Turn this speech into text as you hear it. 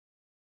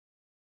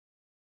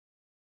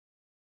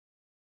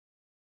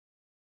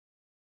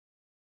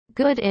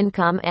Good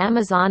Income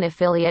Amazon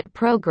Affiliate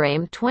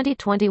Program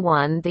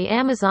 2021. The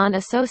Amazon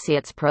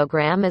Associates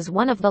Program is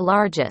one of the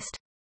largest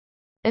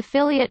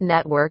affiliate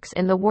networks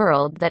in the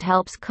world that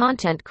helps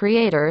content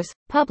creators,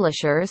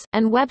 publishers,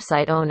 and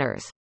website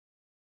owners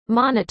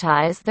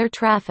monetize their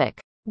traffic.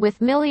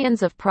 With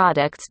millions of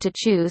products to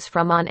choose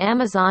from on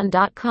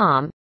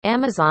Amazon.com,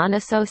 Amazon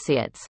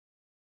Associates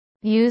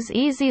use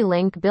easy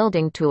link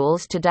building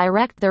tools to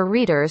direct their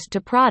readers to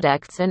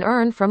products and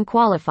earn from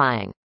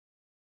qualifying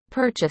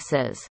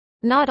purchases.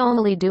 Not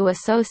only do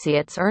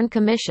associates earn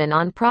commission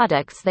on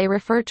products they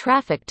refer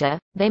traffic to,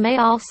 they may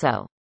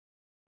also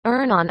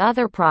earn on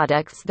other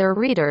products their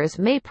readers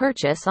may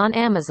purchase on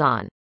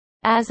Amazon.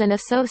 As an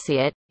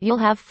associate, you'll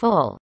have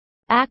full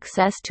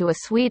access to a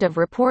suite of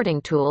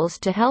reporting tools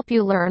to help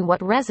you learn what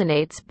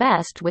resonates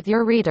best with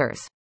your readers.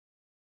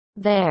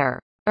 There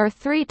are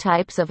 3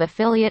 types of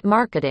affiliate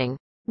marketing.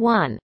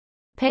 1.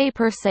 Pay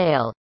per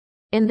sale.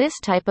 In this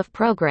type of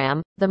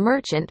program, the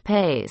merchant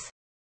pays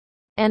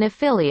an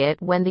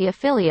affiliate when the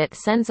affiliate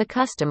sends a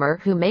customer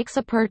who makes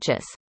a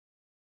purchase.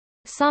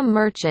 Some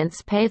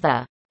merchants pay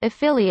the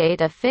affiliate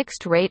a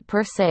fixed rate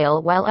per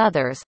sale while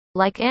others,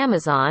 like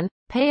Amazon,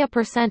 pay a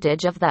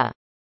percentage of the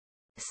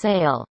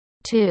sale.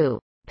 2.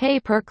 Pay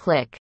per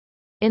click.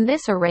 In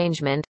this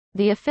arrangement,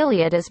 the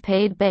affiliate is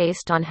paid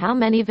based on how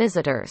many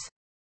visitors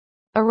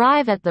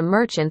arrive at the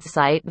merchant's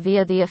site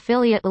via the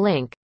affiliate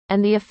link,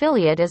 and the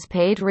affiliate is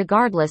paid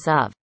regardless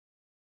of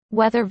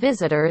whether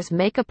visitors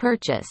make a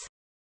purchase.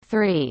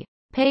 3.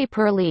 Pay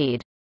per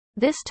lead.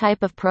 This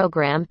type of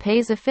program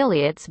pays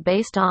affiliates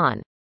based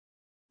on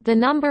the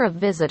number of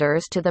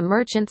visitors to the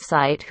merchant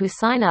site who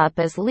sign up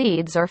as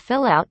leads or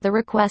fill out the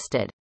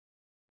requested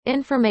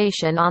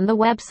information on the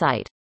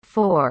website.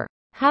 4.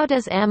 How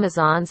does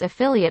Amazon's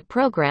affiliate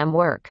program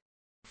work?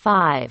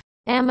 5.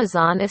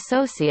 Amazon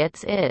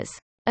Associates is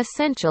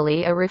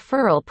essentially a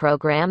referral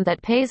program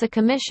that pays a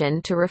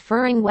commission to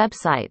referring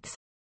websites.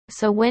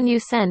 So when you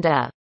send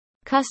a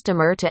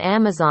customer to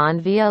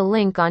Amazon via a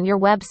link on your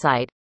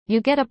website,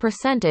 you get a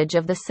percentage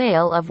of the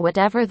sale of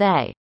whatever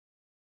they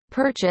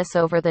purchase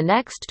over the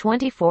next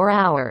 24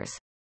 hours.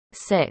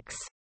 6.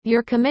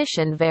 Your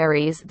commission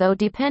varies though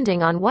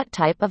depending on what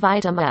type of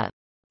item a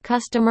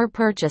customer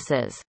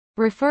purchases.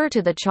 Refer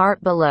to the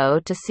chart below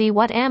to see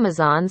what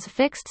Amazon's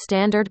fixed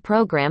standard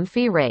program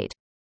fee rate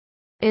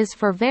is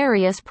for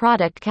various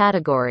product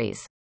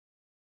categories.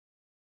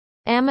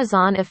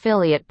 Amazon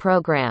Affiliate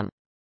Program.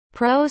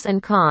 Pros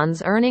and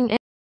cons. Earning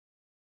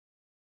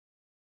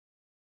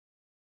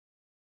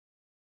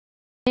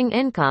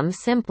income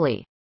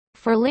simply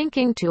for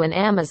linking to an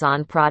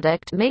Amazon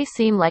product may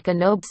seem like a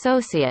no.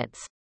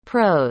 Associates.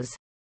 Pros.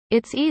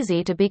 It's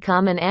easy to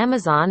become an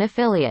Amazon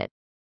affiliate.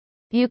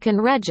 You can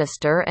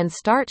register and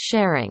start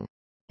sharing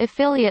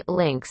affiliate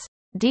links,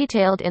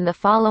 detailed in the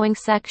following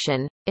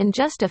section, in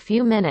just a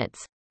few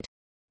minutes.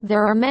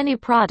 There are many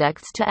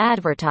products to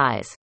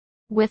advertise.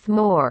 With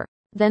more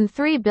than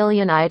 3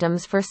 billion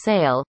items for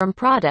sale from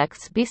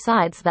products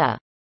besides the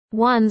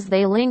ones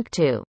they link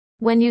to.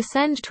 When you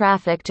send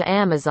traffic to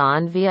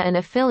Amazon via an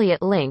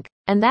affiliate link,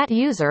 and that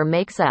user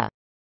makes a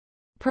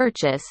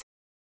purchase,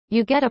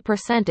 you get a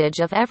percentage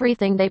of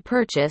everything they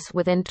purchase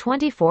within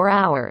 24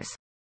 hours.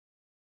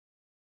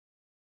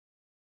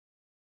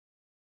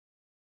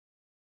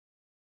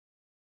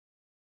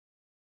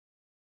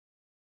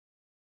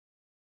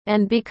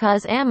 And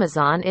because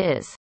Amazon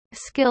is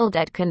skilled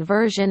at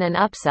conversion and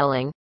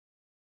upselling,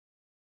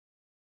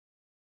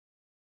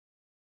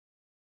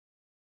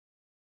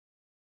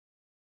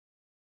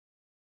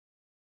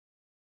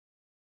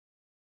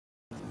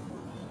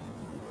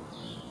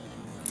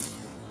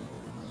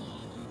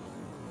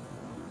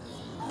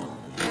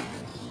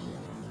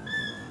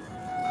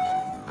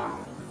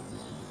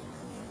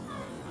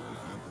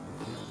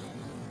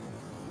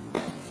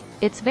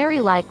 it's very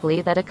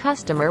likely that a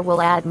customer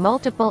will add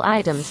multiple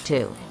items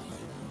to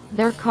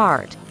their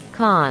cart.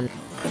 Con.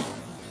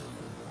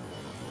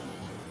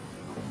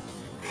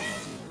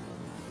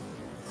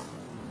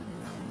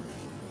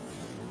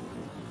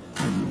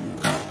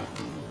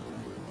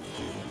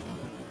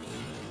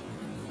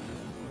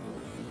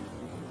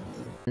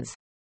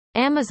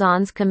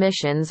 Amazon's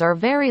commissions are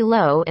very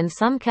low in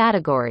some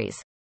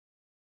categories.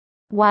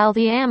 While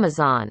the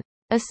Amazon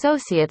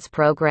Associates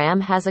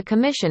program has a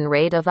commission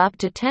rate of up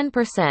to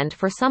 10%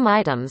 for some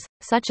items,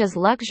 such as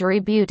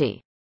luxury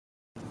beauty.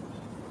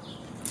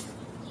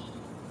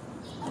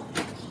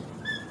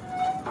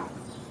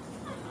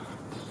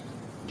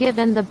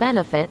 Given the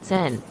benefits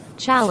and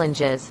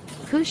challenges,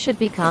 who should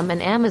become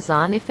an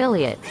Amazon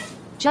affiliate?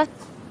 Just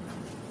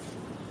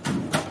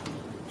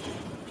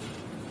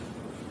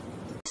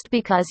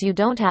because you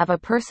don't have a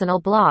personal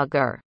blog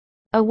or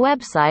a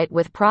website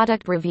with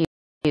product reviews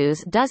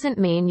doesn't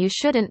mean you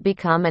shouldn't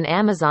become an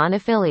Amazon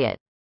affiliate.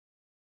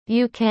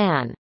 You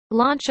can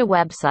launch a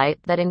website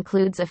that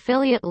includes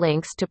affiliate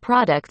links to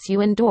products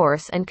you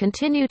endorse and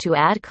continue to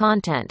add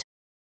content.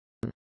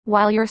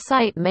 While your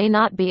site may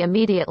not be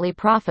immediately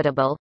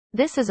profitable,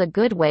 this is a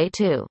good way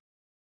to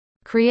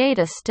create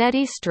a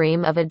steady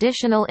stream of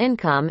additional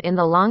income in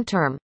the long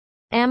term.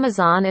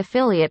 Amazon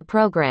Affiliate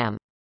Program.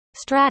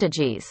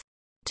 Strategies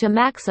to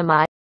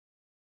maximize.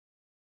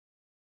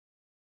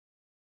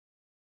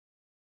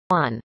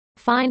 1.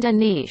 Find a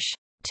niche.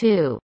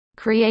 2.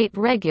 Create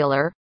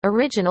regular,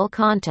 original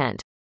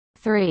content.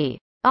 3.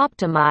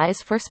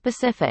 Optimize for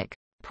specific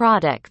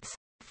products.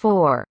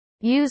 4.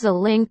 Use a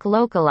link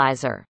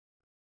localizer.